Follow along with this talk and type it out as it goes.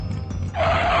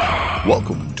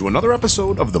Welcome to another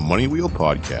episode of the Money Wheel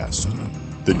Podcast.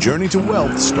 The journey to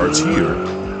wealth starts here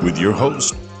with your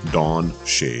host, Don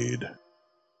Shade.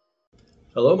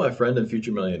 Hello, my friend and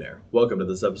future millionaire. Welcome to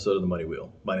this episode of the Money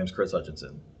Wheel. My name is Chris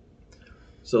Hutchinson.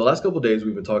 So the last couple of days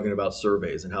we've been talking about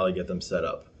surveys and how to get them set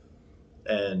up.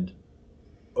 And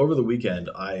over the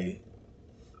weekend,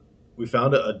 we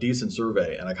found a decent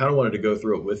survey, and I kind of wanted to go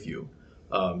through it with you,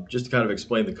 just to kind of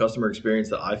explain the customer experience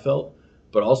that I felt,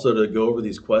 but also to go over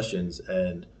these questions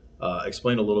and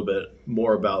explain a little bit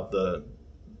more about the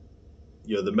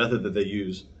method that they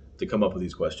use to come up with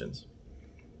these questions.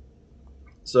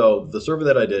 So the survey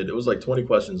that I did, it was like 20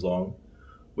 questions long,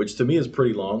 which to me is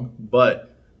pretty long,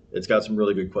 but it's got some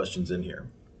really good questions in here.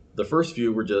 The first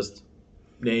few were just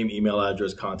name, email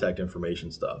address, contact information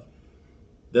stuff.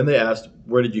 Then they asked,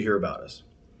 where did you hear about us?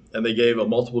 And they gave a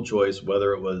multiple choice,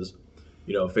 whether it was,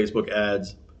 Facebook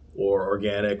ads or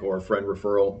organic or friend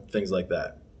referral, things like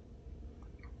that.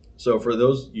 So for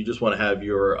those, you just want to have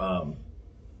your,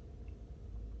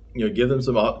 give them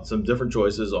some different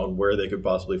choices on where they could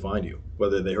possibly find you,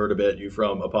 whether they heard about you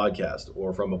from a podcast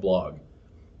or from a blog,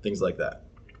 things like that.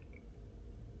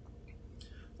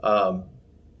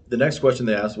 The next question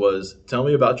they asked was, tell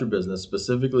me about your business,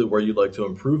 specifically where you'd like to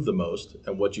improve the most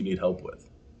and what you need help with.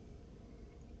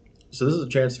 So this is a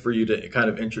chance for you to kind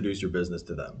of introduce your business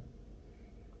to them.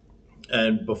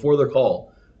 And before their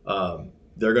call,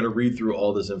 they're going to read through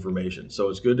all this information. So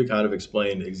it's good to kind of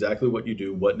explain exactly what you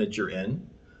do, what niche you're in,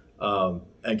 and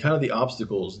kind of the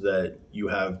obstacles that you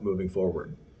have moving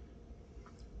forward.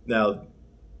 Now,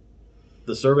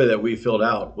 the survey that we filled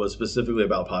out was specifically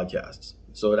about podcasts.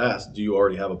 So it asked, do you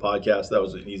already have a podcast? That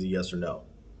was an easy yes or no.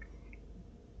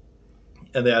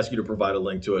 And they ask you to provide a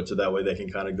link to it so that way they can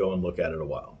kind of go and look at it a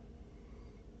while.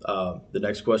 The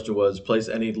next question was, place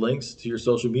any links to your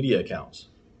social media accounts.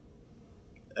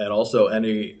 And also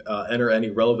enter any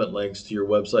relevant links to your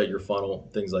website, your funnel,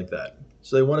 things like that.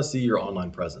 So they want to see your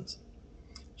online presence,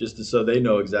 so they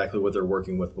know exactly what they're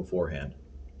working with beforehand.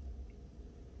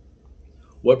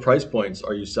 What price points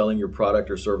are you selling your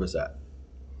product or service at?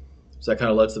 So that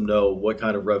kind of lets them know what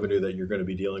kind of revenue that you're going to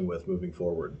be dealing with moving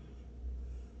forward.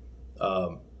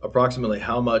 Approximately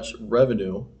how much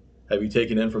revenue have you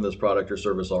taken in from this product or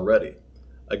service already?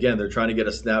 Again, they're trying to get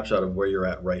a snapshot of where you're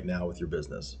at right now with your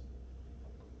business.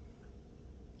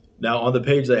 Now on the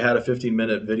page, they had a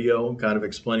 15-minute video kind of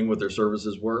explaining what their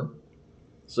services were.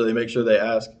 So they make sure they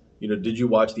ask, did you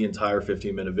watch the entire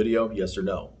 15-minute video? Yes or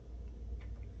no.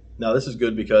 Now this is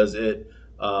good because it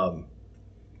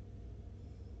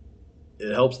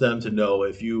helps them to know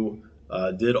if you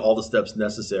did all the steps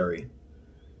necessary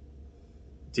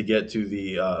to get to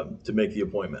to make the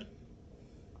appointment.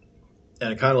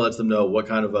 And it kind of lets them know what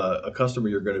kind of a customer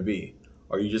you're going to be.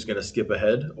 Are you just going to skip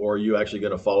ahead, or are you actually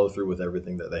going to follow through with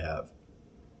everything that they have?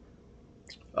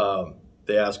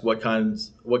 They ask what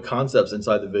concepts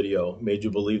inside the video made you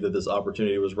believe that this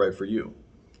opportunity was right for you.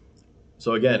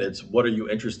 So again, it's what are you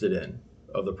interested in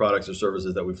of the products or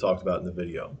services that we've talked about in the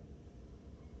video?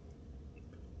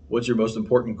 What's your most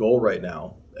important goal right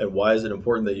now, and why is it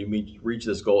important that you reach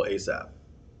this goal ASAP?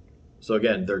 So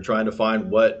again, they're trying to find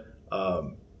what,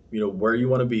 where you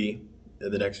want to be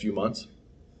in the next few months.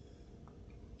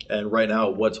 And right now,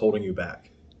 what's holding you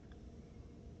back?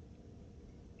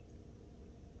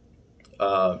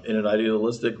 In an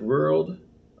idealistic world,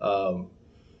 what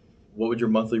would your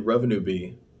monthly revenue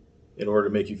be in order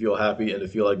to make you feel happy and to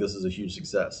feel like this is a huge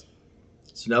success?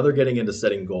 So now they're getting into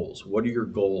setting goals. What are your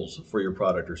goals for your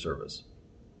product or service?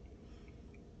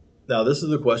 Now, this is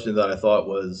the question that I thought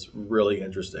was really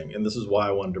interesting, and this is why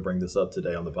I wanted to bring this up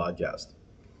today on the podcast.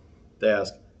 They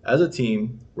ask, as a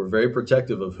team, we're very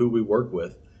protective of who we work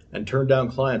with and turn down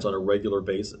clients on a regular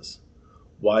basis.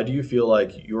 Why do you feel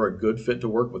like you're a good fit to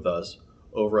work with us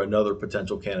over another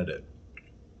potential candidate?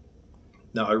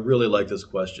 Now, I really like this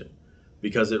question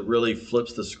because it really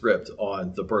flips the script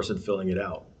on the person filling it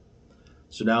out.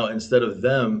 So now instead of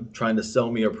them trying to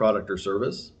sell me a product or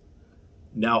service,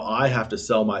 now I have to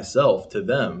sell myself to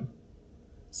them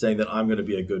saying that I'm going to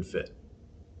be a good fit.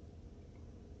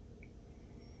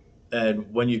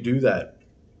 And when you do that,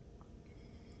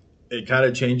 it kind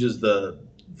of changes the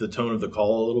tone of the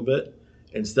call a little bit.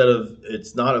 Instead of,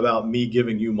 it's not about me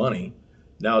giving you money.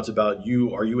 Now it's about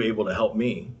you. Are you able to help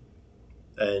me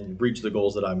and reach the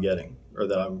goals that I'm getting or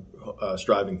that I'm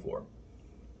striving for?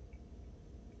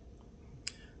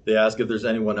 They ask if there's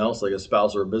anyone else, like a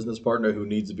spouse or a business partner, who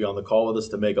needs to be on the call with us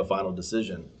to make a final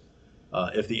decision.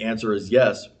 If the answer is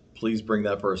yes, please bring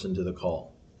that person to the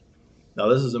call. Now,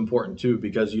 this is important too,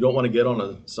 because you don't want to get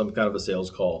on some kind of a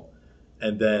sales call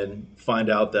and then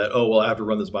find out that, oh, well, I have to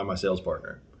run this by my sales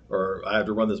partner, or I have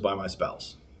to run this by my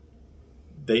spouse.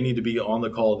 They need to be on the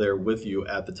call there with you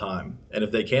at the time. And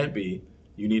if they can't be,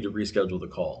 you need to reschedule the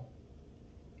call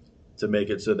to make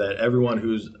it so that everyone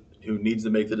who needs to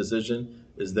make the decision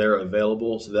is there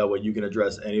available, so that way you can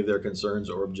address any of their concerns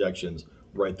or objections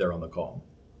right there on the call.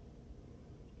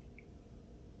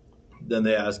 Then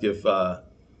they ask if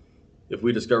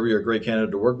we discover you're a great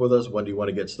candidate to work with us, when do you want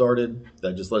to get started?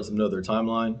 That just lets them know their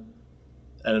timeline.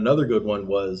 And another good one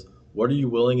was, what are you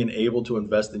willing and able to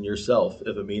invest in yourself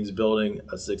if it means building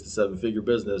a 6 to 7 figure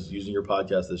business using your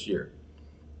podcast this year?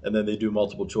 And then they do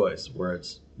multiple choice, where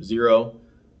it's $0,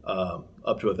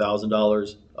 up to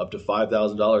 $1,000, up to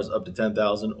 $5,000, up to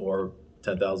 $10,000, or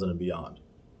 $10,000 and beyond.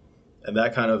 And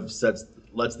that kind of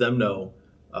lets them know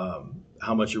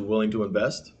how much you're willing to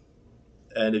invest,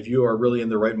 and if you are really in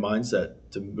the right mindset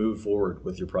to move forward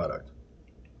with your product.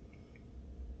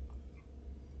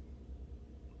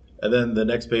 And then the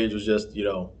next page was just, in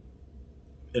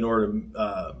order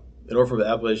for the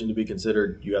application to be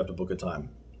considered, you have to book a time.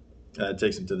 And it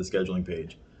takes them to the scheduling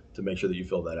page to make sure that you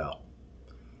fill that out.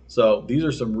 So these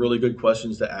are some really good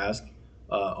questions to ask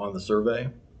on the survey.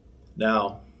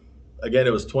 Now, again,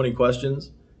 it was 20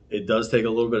 questions. It does take a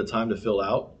little bit of time to fill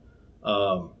out.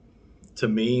 To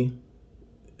me,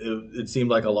 it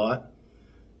seemed like a lot.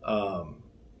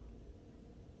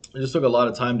 It just took a lot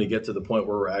of time to get to the point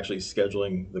where we're actually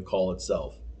scheduling the call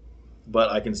itself. But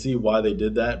I can see why they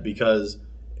did that, because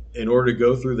in order to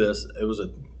go through this, it was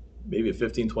maybe a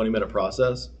 15, 20-minute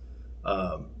process.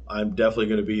 I'm definitely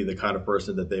going to be the kind of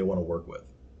person that they want to work with.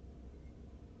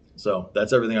 So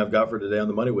that's everything I've got for today on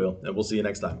the Money Wheel, and we'll see you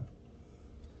next time.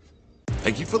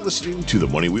 Thank you for listening to the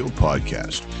Money Wheel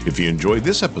Podcast. If you enjoyed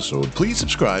this episode, please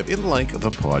subscribe and like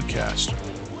the podcast.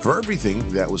 For everything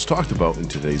that was talked about in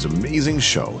today's amazing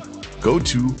show, go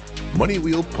to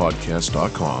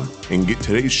moneywheelpodcast.com and get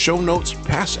today's show notes,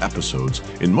 past episodes,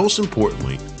 and most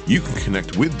importantly, you can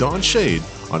connect with Don Shade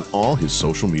on all his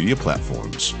social media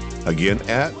platforms. Again,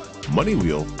 at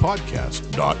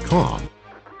moneywheelpodcast.com.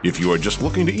 If you are just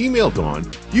looking to email Don,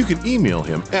 you can email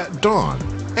him at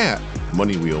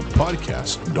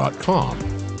don@moneywheelpodcast.com.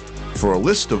 For a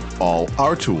list of all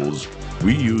our tools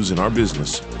we use in our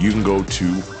business, you can go to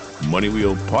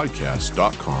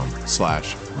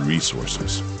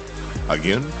moneywheelpodcast.com/resources.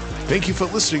 Again, thank you for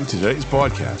listening to today's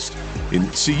podcast,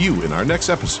 and see you in our next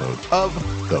episode of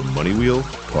the Money Wheel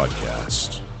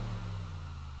Podcast.